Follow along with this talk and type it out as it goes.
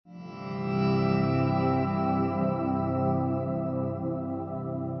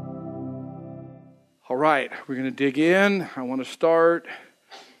All right, we're going to dig in. I want to start,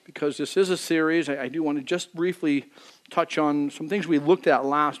 because this is a series, I do want to just briefly touch on some things we looked at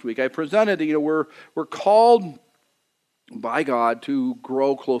last week. I presented that, we're called by God to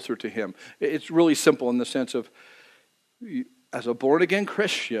grow closer to Him. It's really simple in the sense of, as a born-again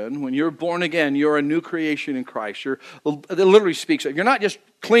Christian, when you're born again, you're a new creation in Christ. It literally speaks of, you're not just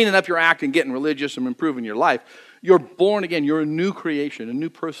cleaning up your act and getting religious and improving your life. You're born again. You're a new creation, a new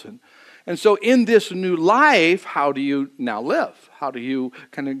person. And so in this new life, how do you now live? How do you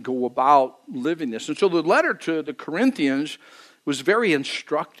kind of go about living this? And so the letter to the Corinthians was very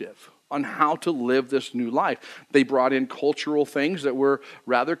instructive on how to live this new life. They brought in cultural things that were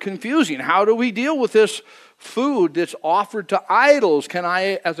rather confusing. How do we deal with this food that's offered to idols? Can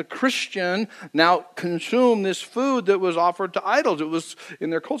I, as a Christian, now consume this food that was offered to idols? It was, in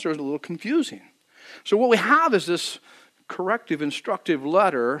their culture, it was a little confusing. So what we have is this corrective, instructive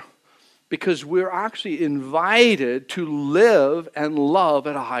letter, because we're actually invited to live and love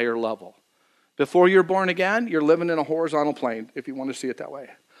at a higher level. Before you're born again, you're living in a horizontal plane, if you want to see it that way.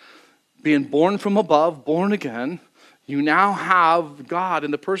 Being born from above, born again, you now have God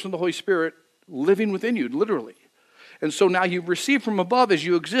in the person of the Holy Spirit living within you, literally. And so now you've received from above as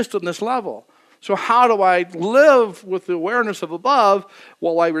you exist on this level. So how do I live with the awareness of above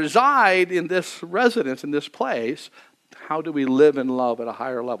while I reside in this residence, in this place? How do we live in love at a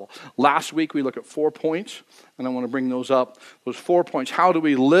higher level? Last week we looked at 4 points, and I want to bring those up. Those 4 points. How do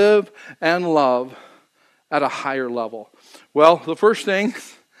we live and love at a higher level? Well, the first thing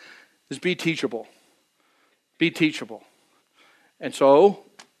is be teachable. Be teachable. And so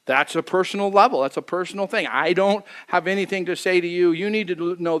that's a personal level. That's a personal thing. I don't have anything to say to you, you need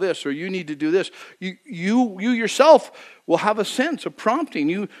to know this, or you need to do this. You yourself will have a sense of prompting.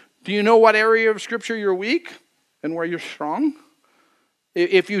 Do you know what area of Scripture you're weak and where you're strong?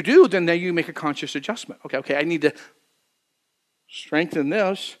 If you do, then you make a conscious adjustment. Okay, I need to strengthen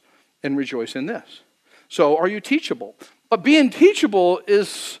this and rejoice in this. So are you teachable? But being teachable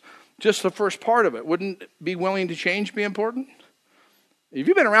is just the first part of it. Wouldn't be willing to change be important? If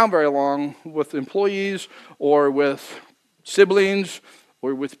you've been around very long with employees or with siblings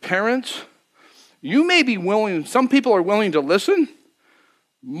or with parents, you may be willing, some people are willing to listen,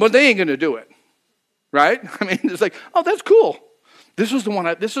 but they ain't going to do it. Right? I mean, it's like, oh, that's cool. This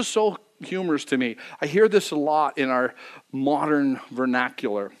is so humorous to me. I hear this a lot in our modern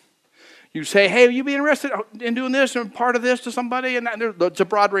vernacular. You say, hey, will you be interested in doing this and part of this to somebody? And it's a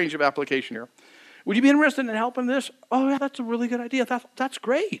broad range of application here. Would you be interested in helping this? Oh, yeah, that's a really good idea. That's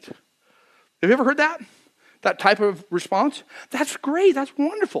great. Have you ever heard that? That type of response? That's great. That's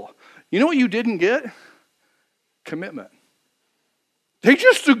wonderful. You know what you didn't get? Commitment. They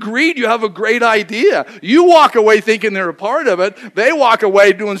just agreed you have a great idea. You walk away thinking they're a part of it. They walk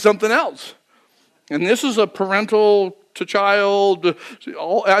away doing something else. And this is a parental to child.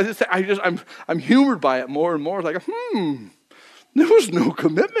 I'm humored by it more and more. It's like, there was no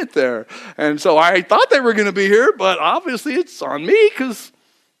commitment there. And so I thought they were going to be here, but obviously it's on me because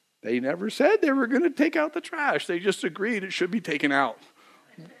they never said they were going to take out the trash. They just agreed it should be taken out.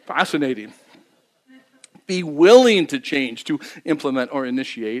 Fascinating. Be willing to change, to implement or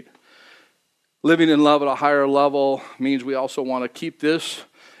initiate. Living in love at a higher level means we also want to keep this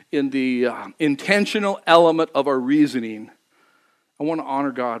in the intentional element of our reasoning. I want to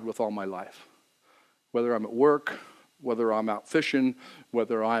honor God with all my life. Whether I'm at work, whether I'm out fishing,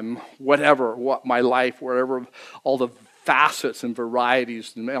 whether I'm what my life, wherever, all the facets and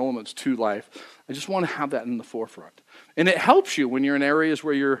varieties and elements to life. I just want to have that in the forefront. And it helps you when you're in areas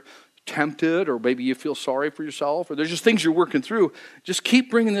where you're tempted, or maybe you feel sorry for yourself, or there's just things you're working through. Just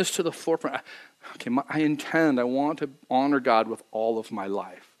keep bringing this to the forefront. Okay, I want to honor God with all of my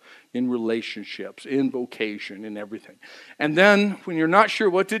life, in relationships, in vocation, in everything. And then, when you're not sure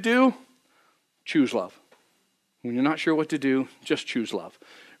what to do, choose love. When you're not sure what to do, just choose love.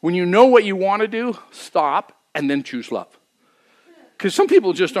 When you know what you want to do, stop, and then choose love. Because some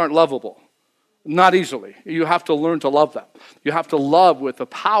people just aren't lovable. Not easily. You have to learn to love them. You have to love with a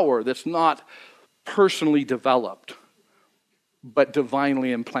power that's not personally developed, but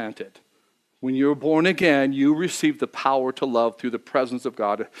divinely implanted. When you're born again, you receive the power to love through the presence of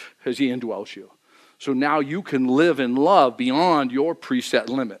God as He indwells you. So now you can live in love beyond your preset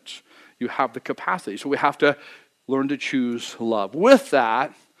limits. You have the capacity. So we have to learn to choose love. With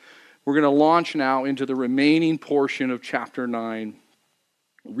that, we're going to launch now into the remaining portion of chapter 9.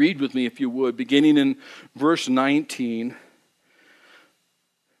 Read with me, if you would, beginning in verse 19.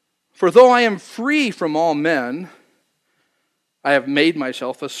 For though I am free from all men, I have made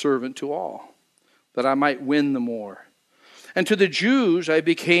myself a servant to all, that I might win the more. And to the Jews I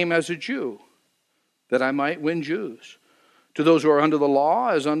became as a Jew, that I might win Jews. To those who are under the law,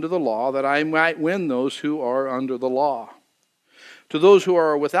 as under the law, that I might win those who are under the law. To those who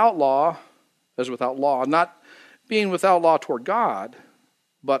are without law, as without law, not being without law toward God,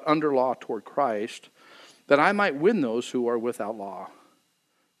 but under law toward Christ, that I might win those who are without law.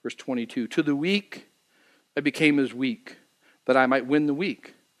 Verse 22, to the weak I became as weak, that I might win the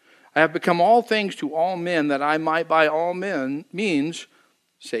weak. I have become all things to all men, that I might by all men means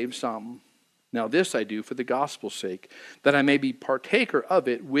save some. Now this I do for the gospel's sake, that I may be partaker of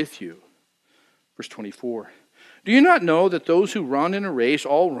it with you. Verse 24, do you not know that those who run in a race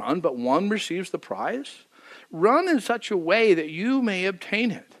all run, but one receives the prize? Run in such a way that you may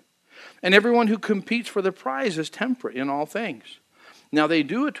obtain it. And everyone who competes for the prize is temperate in all things. Now they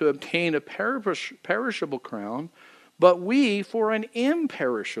do it to obtain a perishable crown, but we for an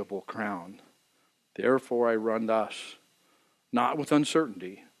imperishable crown. Therefore I run thus, not with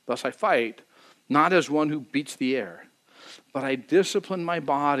uncertainty. Thus I fight, not as one who beats the air, but I discipline my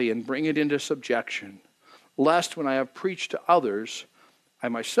body and bring it into subjection, lest when I have preached to others, I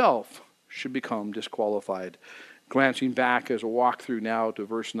myself should become disqualified. Glancing back as a walk through now to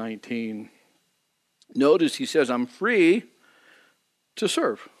verse 19, notice he says, I'm free to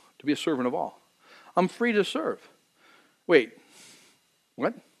serve, to be a servant of all. I'm free to serve. Wait,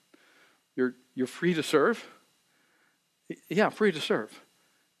 what? You're free to serve? Yeah, free to serve.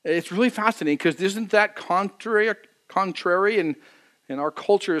 It's really fascinating because isn't that contrary and our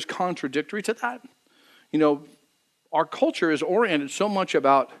culture is contradictory to that? You know, our culture is oriented so much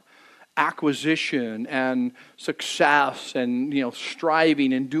about acquisition and success and,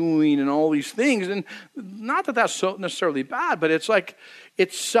 striving and doing and all these things. And not that that's so necessarily bad, but it's like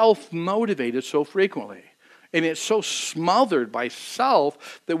it's self-motivated so frequently. And it's so smothered by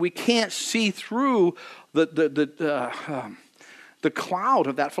self that we can't see through the cloud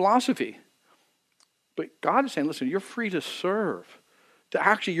of that philosophy. But God is saying, listen, you're free to serve.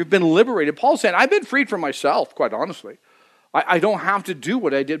 You've been liberated. Paul's saying, I've been freed from myself, quite honestly. I don't have to do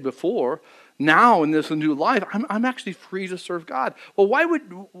what I did before. Now in this new life, I'm actually free to serve God. Well, why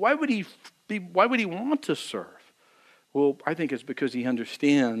would he want to serve? Well, I think it's because he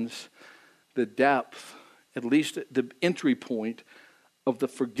understands the depth, at least the entry point of the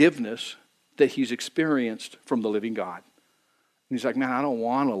forgiveness that he's experienced from the living God. And he's like, man, I don't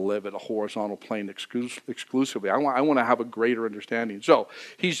want to live at a horizontal plane exclusively. I want to have a greater understanding. So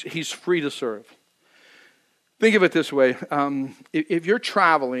he's free to serve. Think of it this way. If you're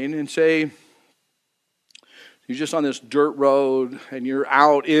traveling and say you're just on this dirt road and you're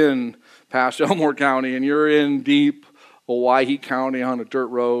out in past Elmore County and you're in deep Owyhee County on a dirt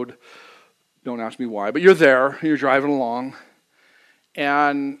road, don't ask me why, but you're there and you're driving along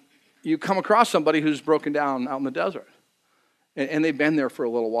and you come across somebody who's broken down out in the desert. And they've been there for a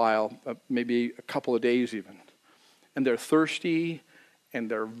little while, maybe a couple of days even. And they're thirsty and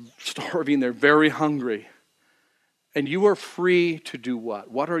they're starving, they're very hungry. And you are free to do what?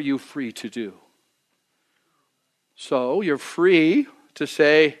 What are you free to do? So you're free to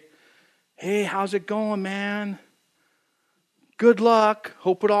say, hey, how's it going, man? Good luck.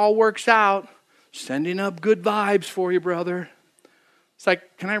 Hope it all works out. Sending up good vibes for you, brother. It's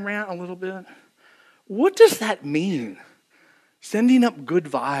like, can I rant a little bit? What does that mean? Sending up good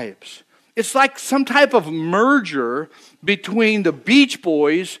vibes. It's like some type of merger between the Beach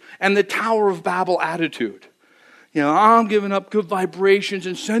Boys and the Tower of Babel attitude. I'm giving up good vibrations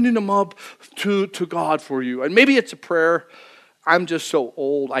and sending them up to God for you. And maybe it's a prayer. I'm just so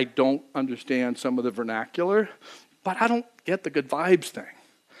old, I don't understand some of the vernacular, but I don't get the good vibes thing.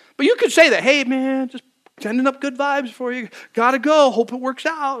 But you could say that, hey, man, just sending up good vibes for you. Gotta go. Hope it works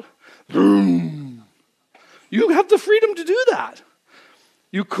out. Boom. You have the freedom to do that.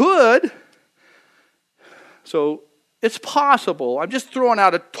 You could. So it's possible. I'm just throwing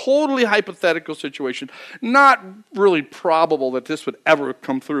out a totally hypothetical situation. Not really probable that this would ever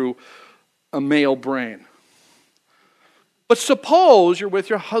come through a male brain. But suppose you're with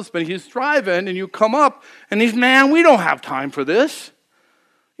your husband, he's driving, and you come up, and he's, man, we don't have time for this.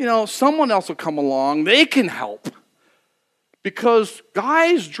 Someone else will come along. They can help. Because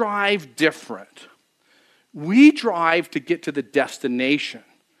guys drive different. We drive to get to the destination.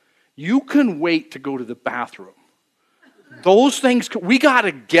 You can wait to go to the bathroom. Those things, we got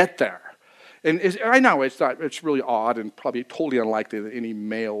to get there. And I know it's really odd and probably totally unlikely that any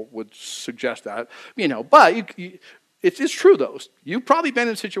male would suggest that, but it's true though. You've probably been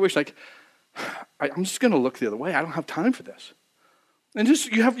in a situation like, I'm just going to look the other way. I don't have time for this. And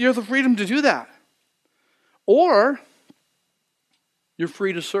you have the freedom to do that. Or you're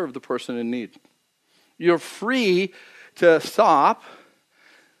free to serve the person in need. You're free to stop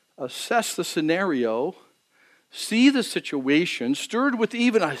assess the scenario, see the situation, stirred with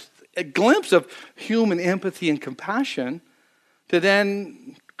even a glimpse of human empathy and compassion, to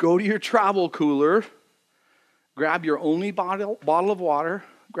then go to your travel cooler, grab your only bottle of water,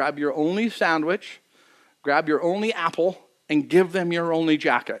 grab your only sandwich, grab your only apple, and give them your only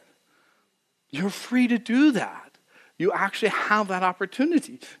jacket. You're free to do that. You actually have that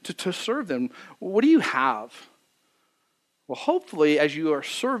opportunity to serve them. What do you have? Well, hopefully, as you are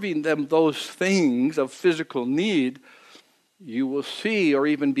serving them those things of physical need, you will see or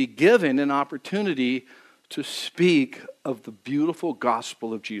even be given an opportunity to speak of the beautiful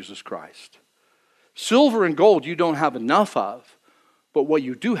gospel of Jesus Christ. Silver and gold you don't have enough of, but what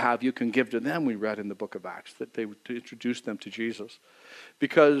you do have you can give to them, we read in the book of Acts, that they would introduce them to Jesus.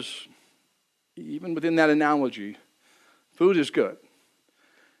 Because even within that analogy, food is good,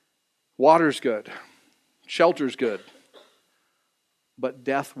 water's good, shelter's good, but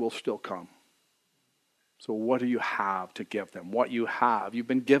death will still come. So what do you have to give them? What you have. You've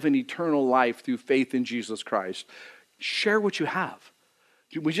been given eternal life through faith in Jesus Christ. Share what you have.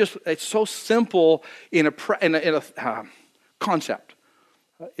 It's so simple in a concept.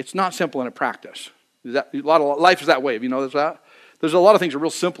 It's not simple in a practice. A lot of life is that way. Have you noticed that? There's a lot of things that are real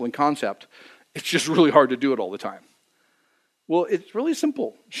simple in concept. It's just really hard to do it all the time. Well, it's really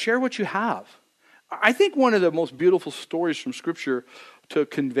simple. Share what you have. I think one of the most beautiful stories from Scripture to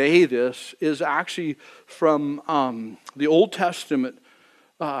convey this is actually from the Old Testament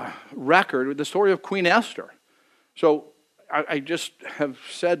record, the story of Queen Esther. So I just have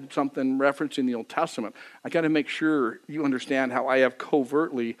said something referencing the Old Testament. I got to make sure you understand how I have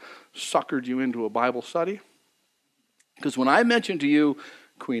covertly suckered you into a Bible study. Because when I mentioned to you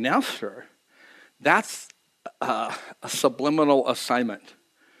Queen Esther, that's a subliminal assignment.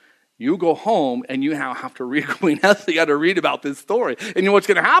 You go home and you now have to read Queen Esther. You got to read about this story. And you know what's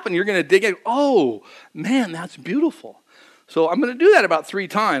going to happen? You're going to dig in. Oh, man, that's beautiful. So I'm going to do that about 3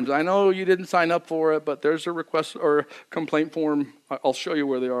 times. I know you didn't sign up for it, but there's a request or complaint form. I'll show you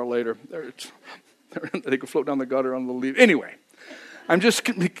where they are later. They can float down the gutter on the leaf. Anyway, I'm just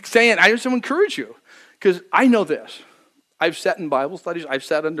saying, I just want to encourage you, because I know this. I've sat in Bible studies. I've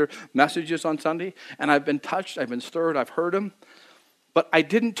sat under messages on Sunday, and I've been touched. I've been stirred. I've heard them. But I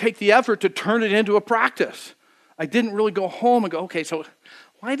didn't take the effort to turn it into a practice. I didn't really go home and go, okay, so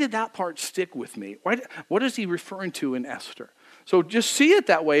why did that part stick with me? What is he referring to in Esther? So just see it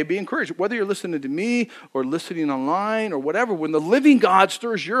that way. Be encouraged. Whether you're listening to me or listening online or whatever, when the living God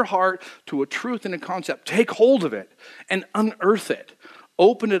stirs your heart to a truth and a concept, take hold of it and unearth it.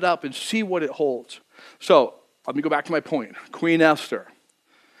 Open it up and see what it holds. So let me go back to my point. Queen Esther.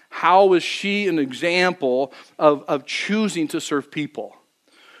 How is she an example of choosing to serve people?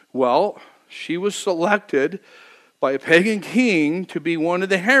 Well, she was selected by a pagan king to be one of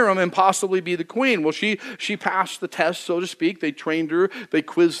the harem and possibly be the queen. Well, she passed the test, so to speak. They trained her, they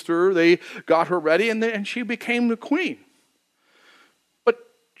quizzed her, they got her ready, and she became the queen. But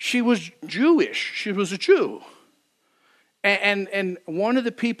she was Jewish. She was a Jew. And one of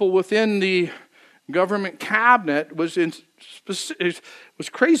the people within the government cabinet was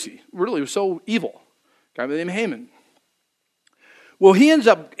crazy. Really, it was so evil. A guy named Haman. Well, he ends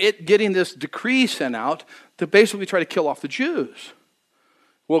up getting this decree sent out to basically try to kill off the Jews.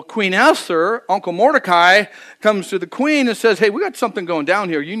 Well, Queen Esther, Uncle Mordecai, comes to the queen and says, hey, we got something going down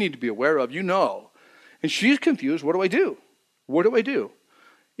here you need to be aware of, you know. And she's confused. What do I do? What do I do?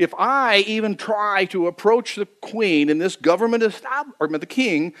 If I even try to approach the queen in this government or the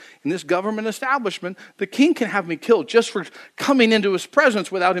king in this government establishment, the king can have me killed just for coming into his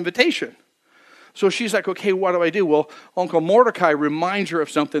presence without invitation. So she's like, okay, what do I do? Well, Uncle Mordecai reminds her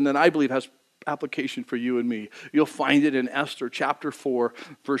of something that I believe has application for you and me. You'll find it in Esther chapter 4,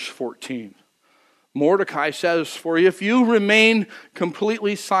 verse 14. Mordecai says, for if you remain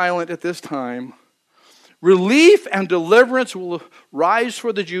completely silent at this time, relief and deliverance will rise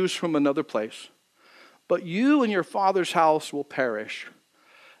for the Jews from another place. But you and your father's house will perish.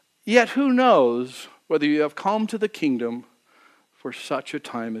 Yet who knows whether you have come to the kingdom for such a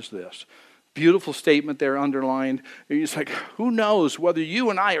time as this. Beautiful statement there underlined. It's like, who knows whether you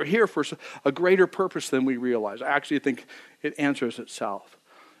and I are here for a greater purpose than we realize. I actually think it answers itself.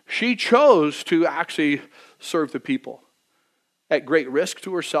 She chose to actually serve the people at great risk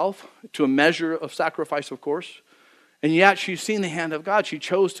to herself, to a measure of sacrifice, of course. And yet she's seen the hand of God. She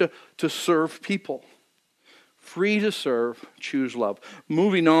chose to serve people. Free to serve, choose love.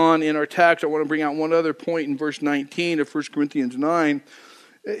 Moving on in our text, I want to bring out one other point in verse 19 of 1 Corinthians 9.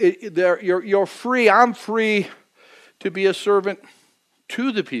 You're free, I'm free to be a servant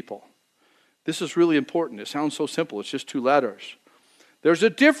to the people. This is really important. It sounds so simple. It's just 2 letters. There's a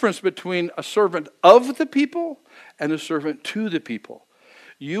difference between a servant of the people and a servant to the people.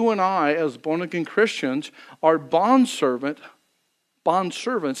 You and I, as born-again Christians, are bondservants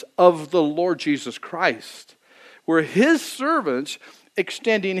of the Lord Jesus Christ. We're his servants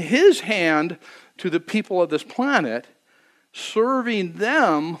extending his hand to the people of this planet, serving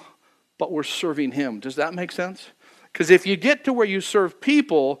them, but we're serving him. Does that make sense? Because if you get to where you serve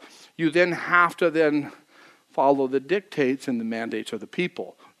people, you then have to then follow the dictates and the mandates of the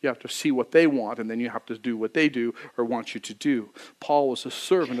people. You have to see what they want, and then you have to do what they do or want you to do. Paul was a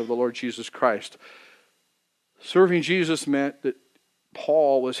servant of the Lord Jesus Christ. Serving Jesus meant that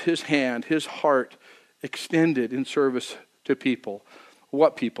Paul was his hand, his heart extended in service to people.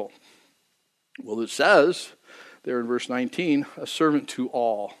 What people? Well, it says there in verse 19, a servant to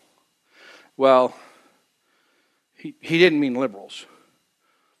all. Well, he didn't mean liberals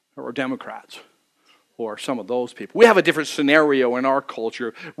or Democrats or some of those people. We have a different scenario in our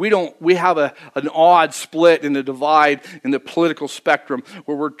culture. We have an odd split in the divide in the political spectrum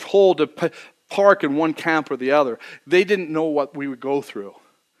where we're told to park in one camp or the other. They didn't know what we would go through.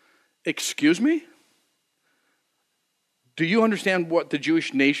 Excuse me? Do you understand what the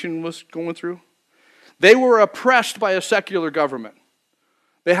Jewish nation was going through? They were oppressed by a secular government.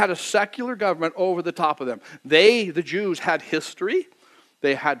 They had a secular government over the top of them. They, the Jews, had history.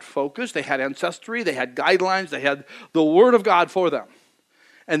 They had focus. They had ancestry. They had guidelines. They had the Word of God for them.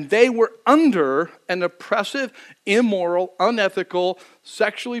 And they were under an oppressive, immoral, unethical,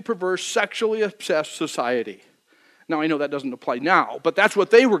 sexually perverse, sexually obsessed society. Now, I know that doesn't apply now, but that's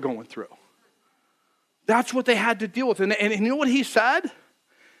what they were going through. That's what they had to deal with. And you know what he said?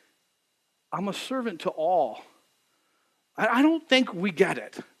 I'm a servant to all. I don't think we get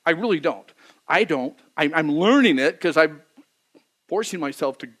it. I really don't. I don't. I'm learning it because I'm forcing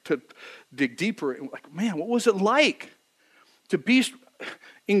myself to dig deeper. Like, man, what was it like to be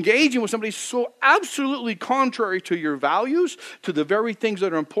engaging with somebody so absolutely contrary to your values, to the very things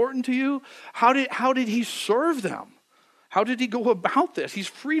that are important to you? How did he serve them? How did he go about this? He's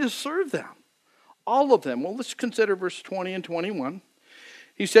free to serve them. All of them. Well, let's consider verse 20 and 21.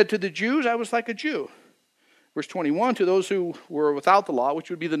 He said, to the Jews, I was like a Jew. Verse 21, to those who were without the law, which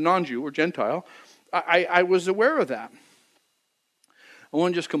would be the non-Jew or Gentile, I was aware of that. I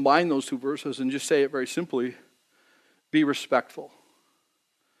want to just combine those two verses and just say it very simply. Be respectful.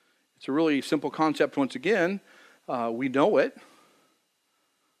 It's a really simple concept once again. We know it.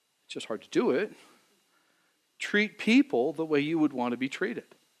 It's just hard to do it. Treat people the way you would want to be treated.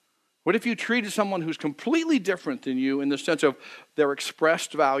 What if you treated someone who's completely different than you in the sense of their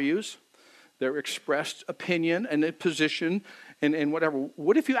expressed values, their expressed opinion and their position and whatever?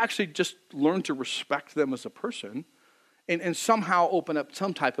 What if you actually just learn to respect them as a person and somehow open up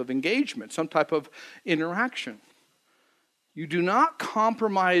some type of engagement, some type of interaction? You do not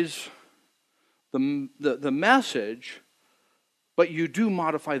compromise the message, but you do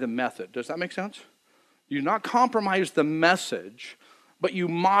modify the method. Does that make sense? You do not compromise the message, but you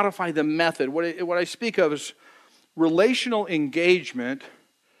modify the method. What I speak of is relational engagement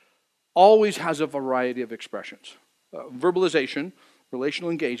always has a variety of expressions. Verbalization,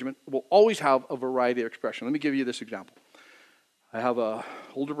 relational engagement, will always have a variety of expression. Let me give you this example. I have an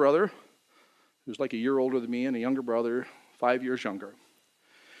older brother who's like a year older than me and a younger brother 5 years younger.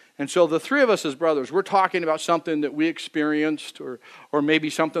 And so the three of us as brothers, we're talking about something that we experienced or maybe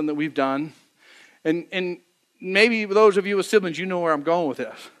something that we've done. And maybe those of you with siblings, you know where I'm going with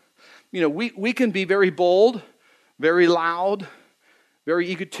this. You know, we can be very bold, very loud,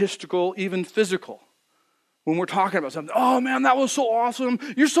 very egotistical, even physical. When we're talking about something, oh man, that was so awesome.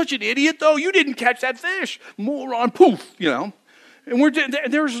 You're such an idiot though. You didn't catch that fish. Moron, poof, you know. And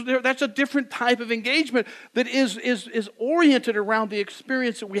that's a different type of engagement that is oriented around the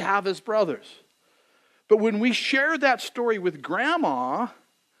experience that we have as brothers. But when we share that story with Grandma,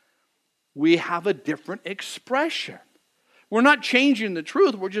 we have a different expression. We're not changing the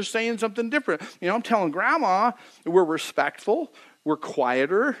truth. We're just saying something different. You know, I'm telling Grandma we're respectful, we're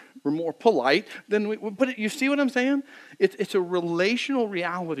quieter, we're more polite but you see what I'm saying? It's a relational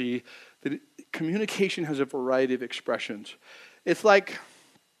reality that communication has a variety of expressions. It's like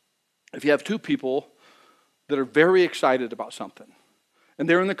if you have two people that are very excited about something, and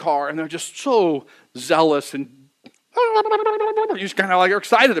they're in the car, and they're just so zealous, and you just kind of like are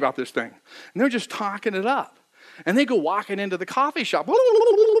excited about this thing, and they're just talking it up. And they go walking into the coffee shop.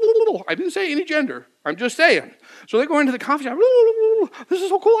 I didn't say any gender. I'm just saying. So they go into the coffee shop. This is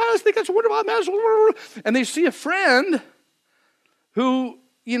so cool. I think that's a wonderful mess. And they see a friend who,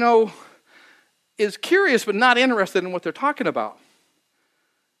 you know, is curious but not interested in what they're talking about.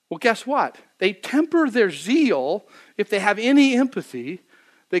 Well, guess what? They temper their zeal if they have any empathy.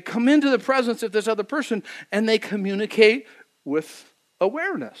 They come into the presence of this other person and they communicate with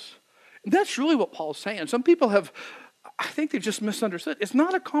awareness. And that's really what Paul's saying. Some people I think they've just misunderstood. It's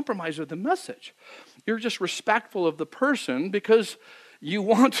not a compromise of the message. You're just respectful of the person because you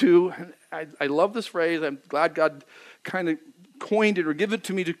want to, I love this phrase, I'm glad God kind of coined it or give it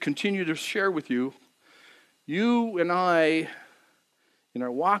to me to continue to share with you. You and I, in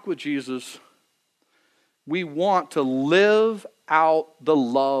our walk with Jesus, we want to live out the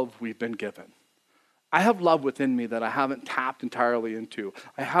love we've been given. I have love within me that I haven't tapped entirely into.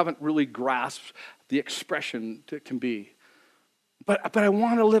 I haven't really grasped the expression that can be. But I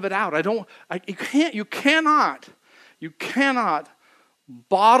want to live it out. You cannot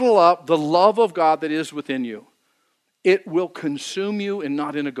bottle up the love of God that is within you. It will consume you and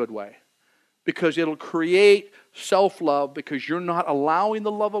not in a good way. Because it'll create self-love because you're not allowing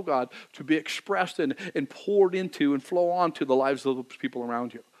the love of God to be expressed and poured into and flow onto the lives of the people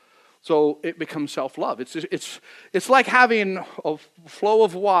around you. So it becomes self-love. It's like having a flow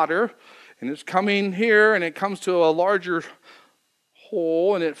of water and it's coming here and it comes to a larger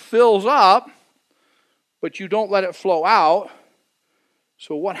hole and it fills up, but you don't let it flow out.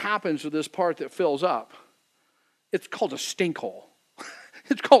 So what happens to this part that fills up? It's called a stink hole.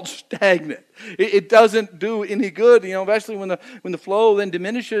 It's called stagnant. It doesn't do any good, especially when the flow then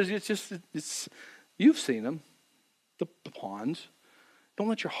diminishes. You've seen them, the ponds. Don't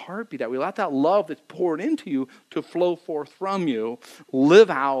let your heart be that way. Let that love that's poured into you to flow forth from you. Live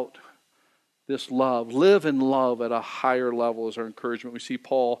out this love. Live in love at a higher level is our encouragement. We see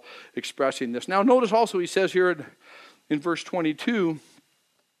Paul expressing this. Now notice also he says here in verse 22,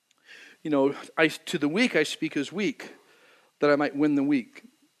 to the weak I speak as weak, that I might win the weak.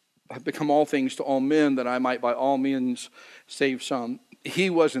 I've become all things to all men, that I might by all means save some. He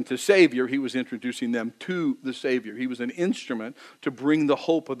wasn't the Savior. He was introducing them to the Savior. He was an instrument to bring the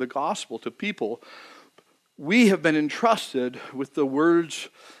hope of the gospel to people. We have been entrusted with the words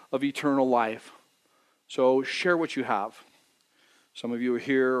of eternal life. So share what you have. Some of you are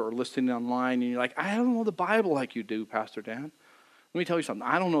here or listening online, and you're like, I don't know the Bible like you do, Pastor Dan. Let me tell you something.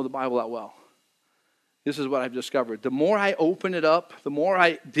 I don't know the Bible that well. This is what I've discovered. The more I open it up, the more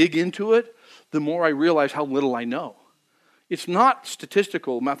I dig into it, the more I realize how little I know. It's not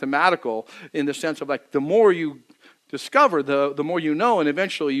statistical, mathematical, in the sense of like the more you discover, the more you know, and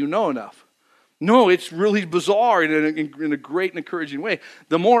eventually you know enough. No, it's really bizarre in a great and encouraging way.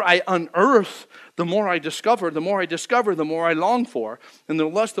 The more I unearth, the more I discover, the more I long for, and the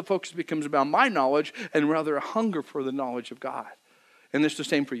less the focus becomes about my knowledge and rather a hunger for the knowledge of God. And it's the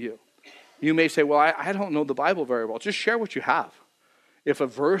same for you. You may say, well, I don't know the Bible very well. Just share what you have. If a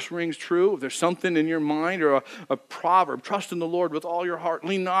verse rings true, if there's something in your mind or a proverb, trust in the Lord with all your heart,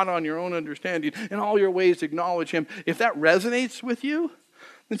 lean not on your own understanding, in all your ways acknowledge Him. If that resonates with you,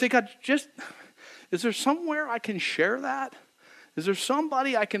 then say, God, is there somewhere I can share that? Is there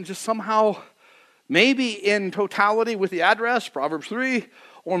somebody I can just somehow, maybe in totality with the address, Proverbs 3,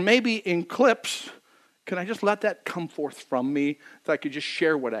 or maybe in clips, can I just let that come forth from me so I could just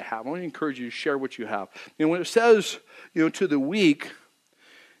share what I have? I want to encourage you to share what you have. And when it says, to the weak,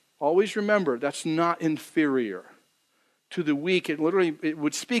 always remember that's not inferior. To the weak, it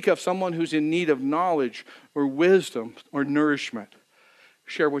would speak of someone who's in need of knowledge or wisdom or nourishment.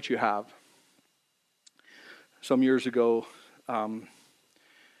 Share what you have. Some years ago, my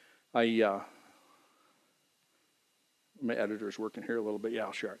editor's working here a little bit. Yeah,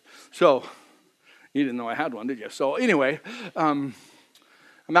 I'll share it. So, you didn't know I had one, did you? So anyway, I'm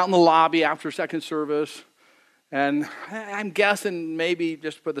out in the lobby after second service, and I'm guessing maybe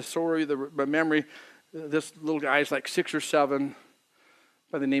just for the story, the memory, this little guy is like 6 or 7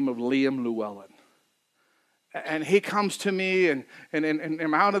 by the name of Liam Llewellyn. And he comes to me, and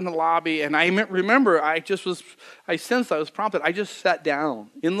I'm out in the lobby, and I remember I sensed I was prompted. I just sat down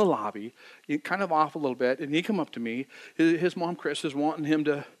in the lobby, kind of off a little bit, and he come up to me. His mom, Chris, is wanting him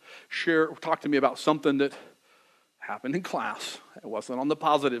to talk to me about something that happened in class. It wasn't on the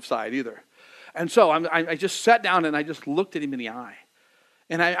positive side either. And so I just sat down, and I just looked at him in the eye.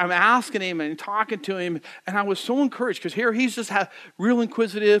 And I'm asking him and talking to him, and I was so encouraged, because here he's just real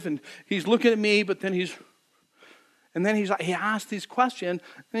inquisitive, and he's looking at me, but then he asked these questions,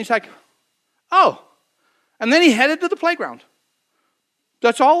 and he's like, oh. And then he headed to the playground.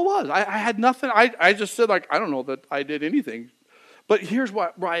 That's all it was. I had nothing. I just said, I don't know that I did anything. But here's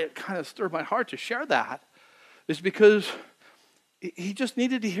why it kind of stirred my heart to share that, is because he just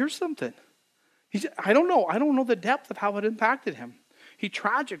needed to hear something. I don't know the depth of how it impacted him. He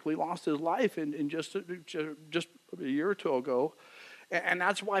tragically lost his life in just a year or two ago. And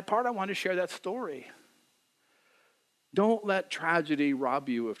that's why I want to share that story. Don't let tragedy rob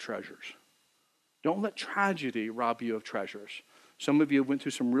you of treasures. Don't let tragedy rob you of treasures. Some of you went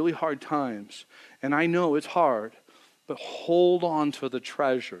through some really hard times, and I know it's hard, but hold on to the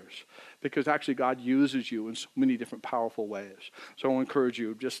treasures, because actually God uses you in so many different powerful ways. So I want to encourage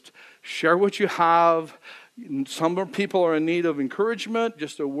you, just share what you have. Some people are in need of encouragement,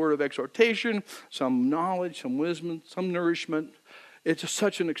 just a word of exhortation, some knowledge, some wisdom, some nourishment. It's just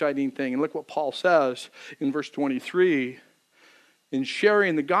such an exciting thing. And look what Paul says in verse 23. In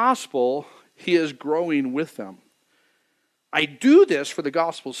sharing the gospel, he is growing with them. I do this for the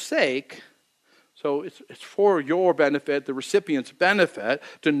gospel's sake. So it's for your benefit, the recipient's benefit,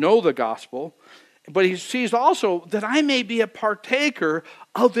 to know the gospel. But he sees also that I may be a partaker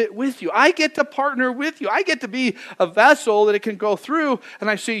of it with you. I get to partner with you. I get to be a vessel that it can go through. And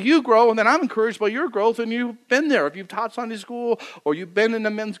I see you grow, and then I'm encouraged by your growth, and you've been there. If you've taught Sunday school, or you've been in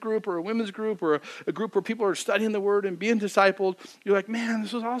a men's group or a women's group, or a group where people are studying the word and being discipled, you're like, man,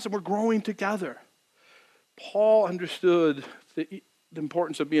 this is awesome. We're growing together. Paul understood the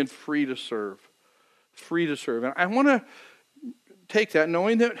importance of being free to serve. Free to serve. And I want to take that,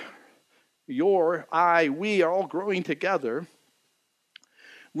 knowing that we are all growing together.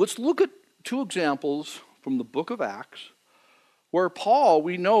 Let's look at two examples from the book of Acts where Paul,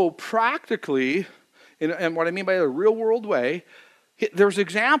 we know practically, and what I mean by a real world way, there's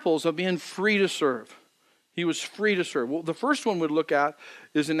examples of being free to serve. He was free to serve. Well, the first one we'd look at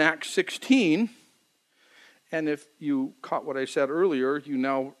is in Acts 16. And if you caught what I said earlier, you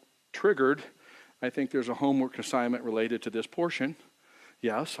now triggered, I think there's a homework assignment related to this portion.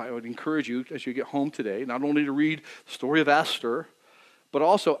 Yes, I would encourage you as you get home today, not only to read the story of Esther, but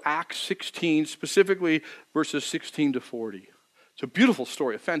also Acts 16, specifically verses 16 to 40. It's a beautiful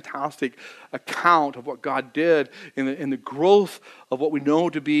story, a fantastic account of what God did in the growth of what we know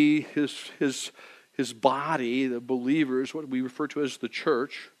to be his body, the believers, what we refer to as the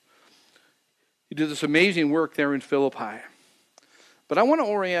church. He did this amazing work there in Philippi. But I want to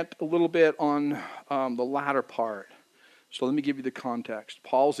orient a little bit on the latter part. So let me give you the context.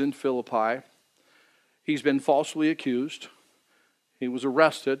 Paul's in Philippi. He's been falsely accused. He was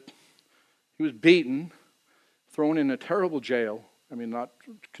arrested. He was beaten, thrown in a terrible jail. I mean, not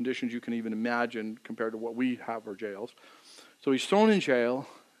conditions you can even imagine compared to what we have our jails. So he's thrown in jail.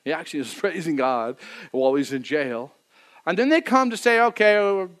 He actually is praising God while he's in jail. And then they come to say,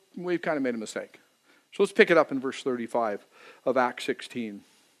 okay, we've kind of made a mistake. So let's pick it up in verse 35 of Acts 16.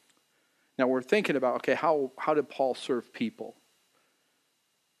 Now we're thinking about, okay, how did Paul serve people?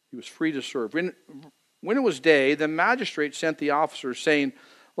 He was free to serve. When it was day, the magistrate sent the officers saying,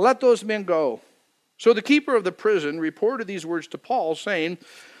 let those men go. So the keeper of the prison reported these words to Paul, saying,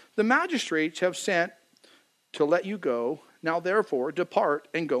 the magistrates have sent to let you go. Now therefore depart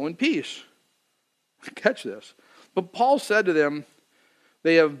and go in peace. Catch this. But Paul said to them,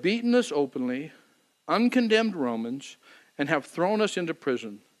 they have beaten us openly, uncondemned Romans, and have thrown us into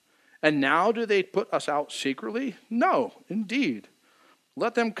prison. And now do they put us out secretly? No, indeed.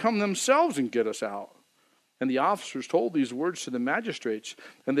 Let them come themselves and get us out. And the officers told these words to the magistrates,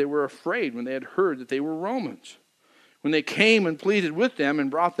 and they were afraid when they had heard that they were Romans. When they came and pleaded with them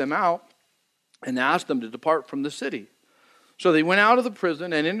and brought them out and asked them to depart from the city. So they went out of the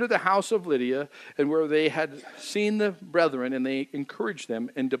prison and entered the house of Lydia, and where they had seen the brethren, and they encouraged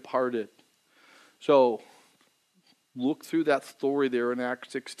them and departed. So look through that story there in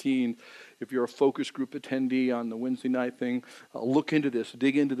Acts 16. If you're a focus group attendee on the Wednesday night thing, look into this,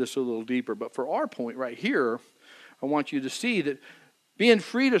 dig into this a little deeper. But for our point right here, I want you to see that being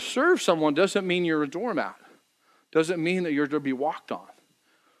free to serve someone doesn't mean you're a doormat. Doesn't mean that you're to be walked on.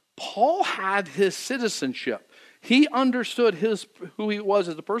 Paul had his citizenship. He understood who he was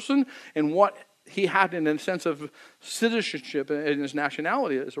as a person and what he had in a sense of citizenship in his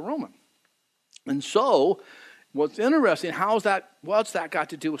nationality as a Roman. And so, what's interesting, what's that got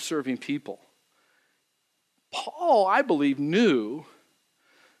to do with serving people? Paul, I believe, knew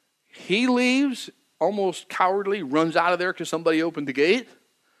he leaves almost cowardly, runs out of there because somebody opened the gate.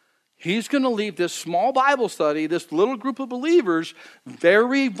 He's going to leave this small Bible study, this little group of believers,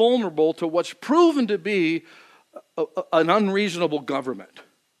 very vulnerable to what's proven to be an unreasonable government.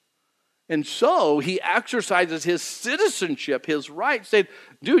 And so he exercises his citizenship, his rights, saying,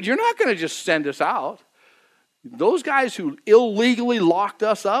 dude, you're not going to just send us out. Those guys who illegally locked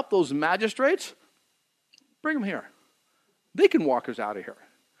us up, those magistrates, bring them here. They can walk us out of here.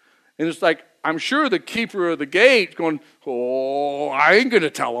 And it's like, I'm sure the keeper of the gate going, oh, I ain't going to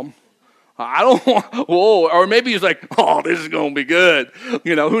tell them. I don't want, whoa. Or maybe he's like, oh, this is going to be good.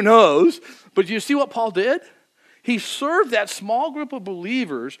 Who knows? But you see what Paul did? He served that small group of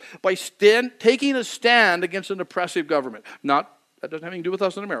believers by taking a stand against an oppressive government. That doesn't have anything to do with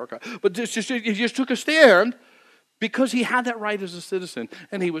us in America, but he just took a stand because he had that right as a citizen,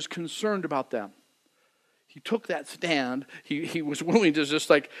 and he was concerned about them. He took that stand. He was willing to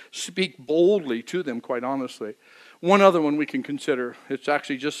just speak boldly to them, quite honestly. One other one we can consider, it's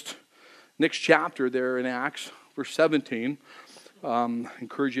actually just next chapter there in Acts, verse 17.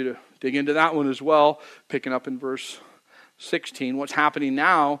 Encourage you to dig into that one as well, picking up in verse 16. What's happening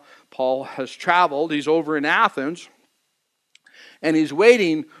now, Paul has traveled. He's over in Athens, and he's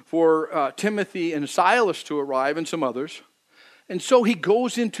waiting for Timothy and Silas to arrive and some others. And so he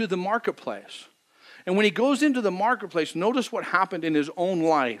goes into the marketplace. And when he goes into the marketplace, notice what happened in his own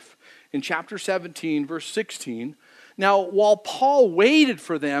life in chapter 17, verse 16. Now, while Paul waited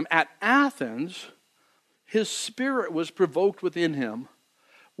for them at Athens, his spirit was provoked within him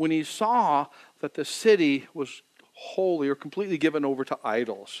when he saw that the city was wholly or completely given over to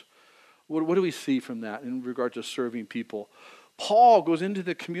idols. What do we see from that in regard to serving people? Paul goes into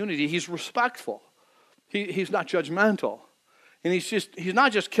the community. He's respectful. He's not judgmental. And he's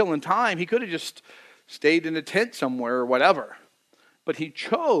not just killing time. He could have just stayed in a tent somewhere or whatever. But he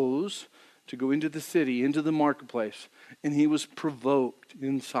chose to go into the city, into the marketplace, and he was provoked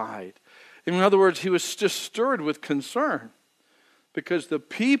inside. In other words, he was just stirred with concern because the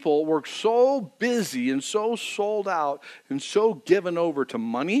people were so busy and so sold out and so given over to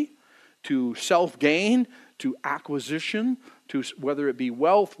money, to self-gain, to acquisition, to whether it be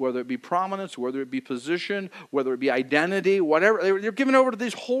wealth, whether it be prominence, whether it be position, whether it be identity, whatever. They're given over to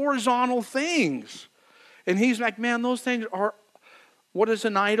these horizontal things. And he's like, man, those things are, what is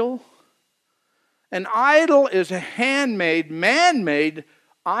an idol? An idol is a handmade, man-made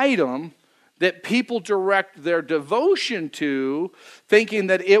item that people direct their devotion to, thinking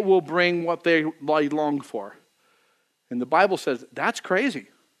that it will bring what they long for. And the Bible says, that's crazy.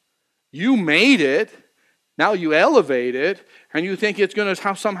 You made it, now you elevate it, and you think it's going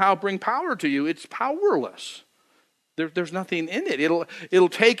to somehow bring power to you. It's powerless. There's nothing in it. It'll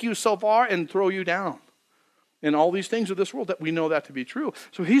take you so far and throw you down. And all these things of this world, that we know that to be true.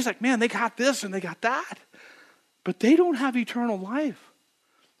 So he's like, man, they got this and they got that. But they don't have eternal life.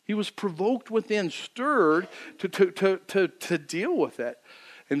 He was provoked within, stirred to deal with it.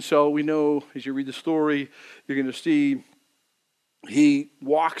 And so we know, as you read the story, you're going to see he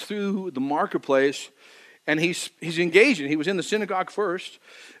walks through the marketplace and he's engaging. He was in the synagogue first,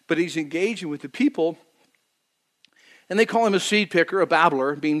 but he's engaging with the people. And they call him a seed picker, a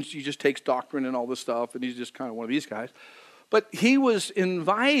babbler. It means he just takes doctrine and all this stuff, and he's just kind of one of these guys. But he was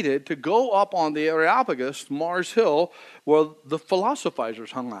invited to go up on the Areopagus, Mars Hill, where the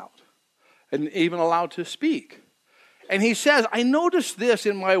philosophizers hung out, and even allowed to speak. And he says, I noticed this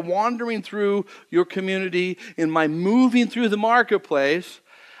in my wandering through your community, in my moving through the marketplace.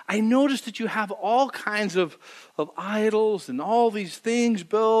 I noticed that you have all kinds of idols and all these things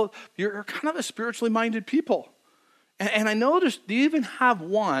built. You're kind of a spiritually minded people. And I noticed you even have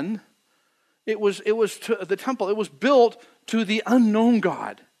one. It was to the temple. It was built to the unknown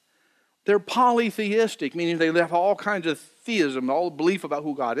God. They're polytheistic, meaning they have all kinds of theism, all belief about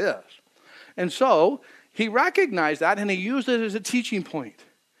who God is. And so he recognized that and he used it as a teaching point.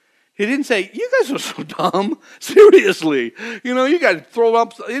 He didn't say, you guys are so dumb. Seriously. You got to throw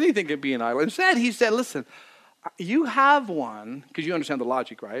up, anything can be an idol. Instead, he said, listen, you have one, because you understand the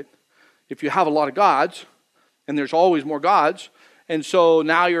logic, right? If you have a lot of gods, and there's always more gods. And so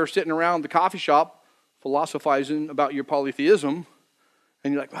now you're sitting around the coffee shop philosophizing about your polytheism.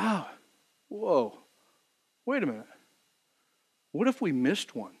 And you're like, wow, whoa, wait a minute. What if we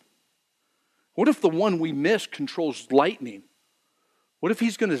missed one? What if the one we missed controls lightning? What if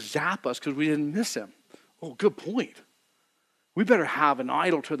he's going to zap us because we didn't miss him? Oh, good point. We better have an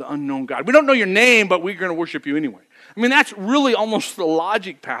idol to the unknown God. We don't know your name, but we're going to worship you anyway. I mean, that's really almost the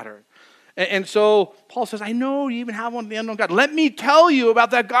logic pattern. And so Paul says, I know you even have one of the unknown God. Let me tell you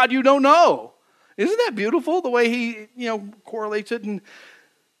about that God you don't know. Isn't that beautiful, the way he, correlates it? And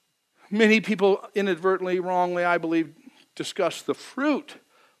many people inadvertently, wrongly, I believe, discuss the fruit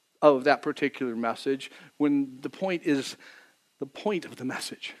of that particular message when the point is the point of the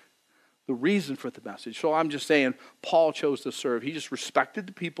message, the reason for the message. So I'm just saying, Paul chose to serve. He just respected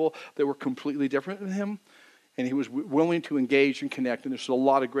the people that were completely different than him. And he was willing to engage and connect. And there's a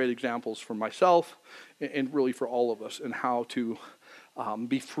lot of great examples for myself and really for all of us in how to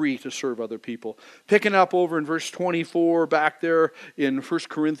be free to serve other people. Picking up over in verse 24 back there in 1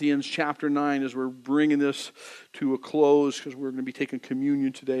 Corinthians chapter 9 as we're bringing this to a close because we're going to be taking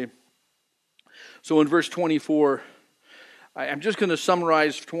communion today. So in verse 24, I'm just going to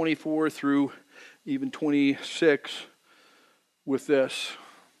summarize 24 through even 26 with this.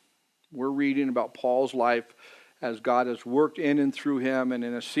 We're reading about Paul's life as God has worked in and through him, and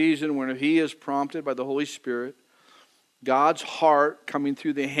in a season when he is prompted by the Holy Spirit, God's heart coming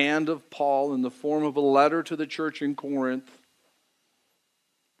through the hand of Paul in the form of a letter to the church in Corinth.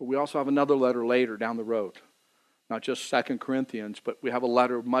 But we also have another letter later down the road. Not just 2 Corinthians, but we have a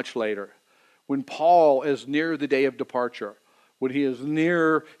letter much later. When Paul is near the day of departure, when he is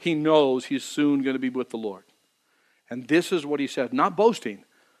near, he knows he's soon going to be with the Lord. And this is what he said, not boasting,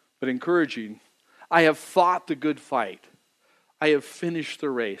 but encouraging. I have fought the good fight. I have finished the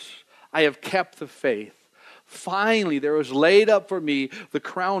race. I have kept the faith. Finally, there is laid up for me the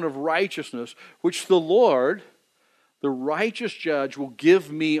crown of righteousness, which the Lord, the righteous judge, will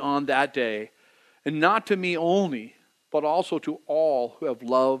give me on that day. And not to me only, but also to all who have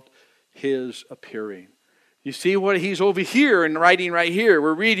loved his appearing. You see what he's over here and writing right here.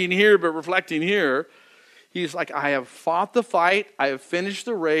 We're reading here, but reflecting here. He's like, I have fought the fight. I have finished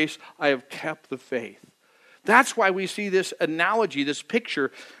the race. I have kept the faith. That's why we see this analogy, this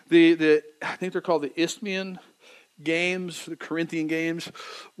picture. I think they're called the Isthmian Games, the Corinthian Games,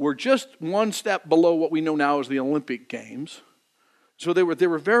 were just one step below what we know now as the Olympic Games. So they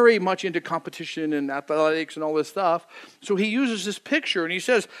were very much into competition and athletics and all this stuff. So he uses this picture and he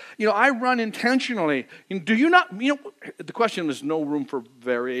says, I run intentionally. And do you not, the question is no room for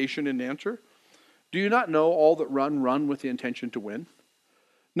variation in the answer. Do you not know all that run with the intention to win?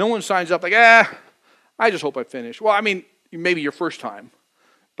 No one signs up like, I just hope I finish. Well, maybe your first time.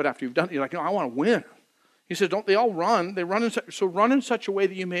 But after you've done it, you're like, no, I want to win. He says, don't they all run? They run run in such a way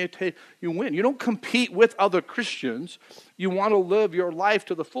that you win. You don't compete with other Christians. You want to live your life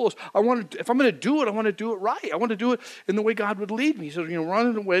to the fullest. If I'm going to do it, I want to do it right. I want to do it in the way God would lead me. He says, run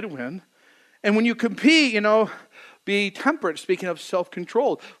in a way to win. And when you compete, be temperate, speaking of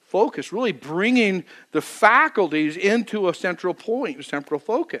self-controlled, focus, really bringing the faculties into a central point, a central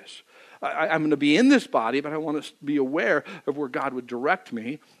focus. I'm going to be in this body, but I want to be aware of where God would direct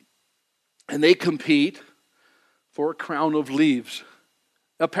me. And they compete for a crown of leaves,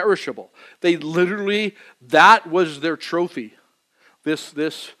 a perishable. They literally, that was their trophy.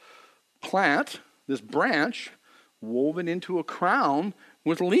 This plant, this branch, woven into a crown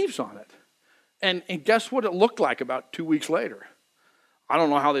with leaves on it. And guess what it looked like about 2 weeks later? I don't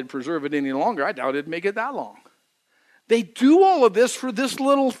know how they'd preserve it any longer. I doubt it'd make it that long. They do all of this for this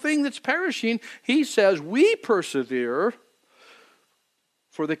little thing that's perishing. He says, we persevere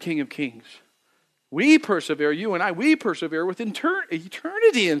for the King of Kings. We persevere, you and I, we persevere with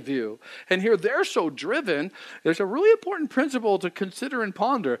eternity in view. And here they're so driven. There's a really important principle to consider and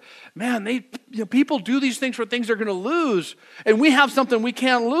ponder. Man, people do these things for things they're going to lose. And we have something we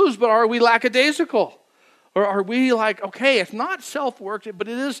can't lose, but are we lackadaisical? Or are we like, okay, it's not self-work, but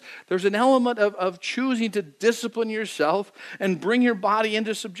it is, there's an element of choosing to discipline yourself and bring your body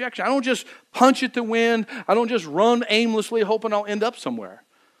into subjection. I don't just punch at the wind. I don't just run aimlessly hoping I'll end up somewhere.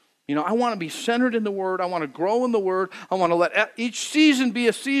 I want to be centered in the Word. I want to grow in the Word. I want to let each season be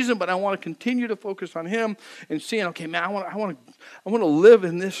a season, but I want to continue to focus on Him and seeing, okay, man, I want to live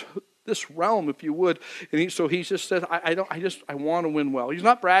in this realm, if you would. And so he just says, I want to win well. He's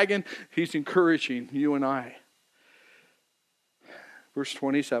not bragging. He's encouraging you and I. Verse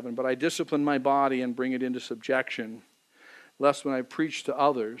 27, but I discipline my body and bring it into subjection, lest when I preach to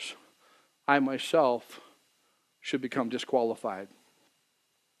others, I myself should become disqualified.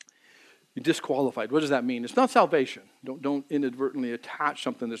 You're disqualified. What does that mean? It's not salvation. Don't inadvertently attach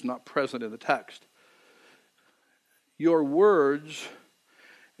something that's not present in the text. Your words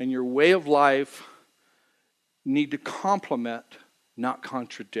and your way of life need to complement, not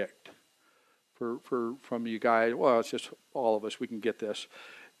contradict. From you guys, well, it's just all of us, we can get this.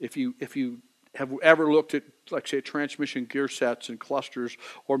 If you have ever looked at, like, say, transmission gear sets and clusters,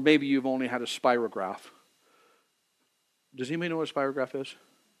 or maybe you've only had a spirograph. Does anybody know what a spirograph is?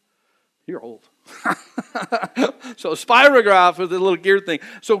 You're old. So a spirograph is a little gear thing.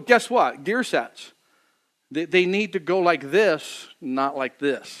 So guess what? Gear sets. They need to go like this, not like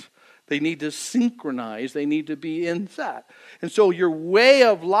this. They need to synchronize. They need to be in set. And so your way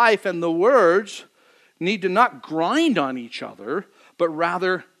of life and the words need to not grind on each other, but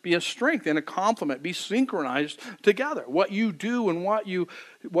rather be a strength and a complement, be synchronized together. What you do and what you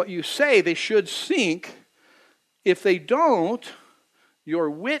say, they should sync. If they don't, your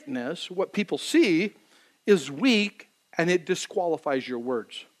witness, what people see, is weak, and it disqualifies your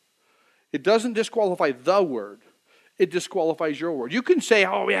words. It doesn't disqualify the word. It disqualifies your word. You can say,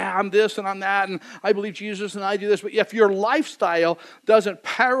 oh yeah, I'm this and I'm that, and I believe Jesus and I do this, but if your lifestyle doesn't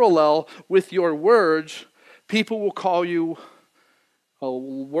parallel with your words, people will call you A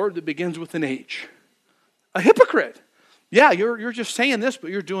word that begins with an H. A hypocrite. Yeah, you're just saying this, but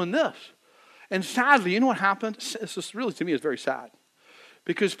you're doing this. And sadly, you know what happens? This is really, to me, is very sad.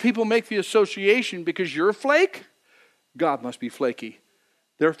 Because people make the association, because you're a flake, God must be flaky.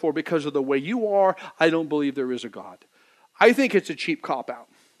 Therefore, because of the way you are, I don't believe there is a God. I think it's a cheap cop-out.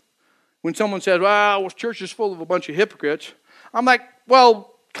 When someone says, well, church is full of a bunch of hypocrites, I'm like,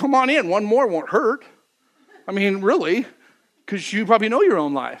 well, come on in. One more won't hurt. I mean, really, because you probably know your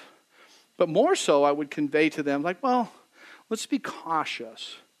own life. But more so, I would convey to them, like, well, let's be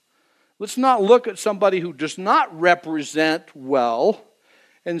cautious. Let's not look at somebody who does not represent well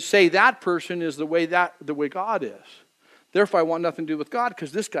and say that person is the way God is. Therefore, I want nothing to do with God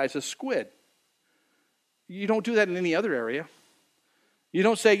because this guy's a squid. You don't do that in any other area. You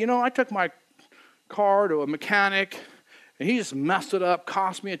don't say, I took my car to a mechanic and he just messed it up,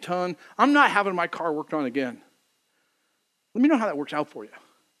 cost me a ton. I'm not having my car worked on again. Let me know how that works out for you.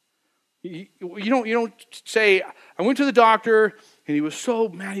 You don't say, I went to the doctor and he was so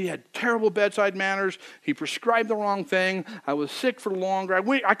mad, he had terrible bedside manners. He prescribed the wrong thing. I was sick for longer.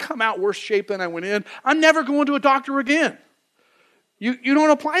 I come out worse shape than I went in. I'm never going to a doctor again. You don't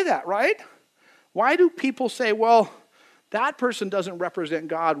apply that, right? Why do people say, well, that person doesn't represent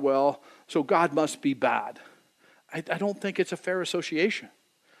God well, so God must be bad? I don't think it's a fair association.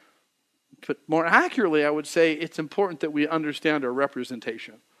 But more accurately, I would say it's important that we understand our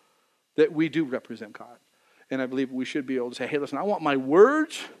representation, that we do represent God. And I believe we should be able to say, hey, listen, I want my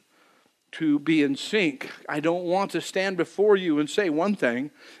words to be in sync. I don't want to stand before you and say one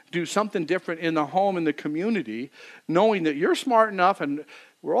thing, do something different in the home, in the community, knowing that you're smart enough and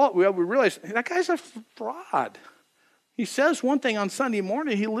we realize that guy's a fraud. He says one thing on Sunday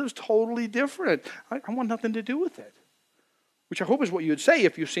morning, he lives totally different. I want nothing to do with it. Which I hope is what you'd say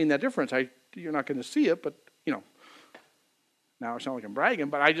if you've seen that difference. You're not going to see it, but, now I sound like I'm bragging,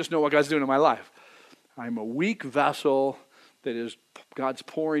 but I just know what God's doing in my life. I'm a weak vessel that is God's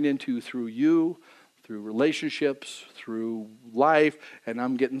pouring into through you, through relationships, through life, and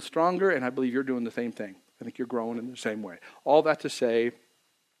I'm getting stronger, and I believe you're doing the same thing. I think you're growing in the same way. All that to say,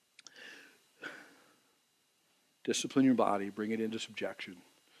 discipline your body, bring it into subjection.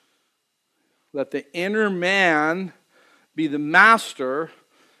 Let the inner man be the master,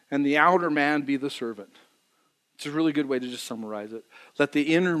 and the outer man be the servant. It's a really good way to just summarize it. Let the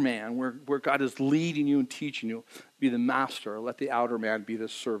inner man, where God is leading you and teaching you, be the master. Let the outer man be the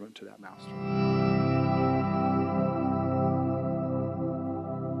servant to that master.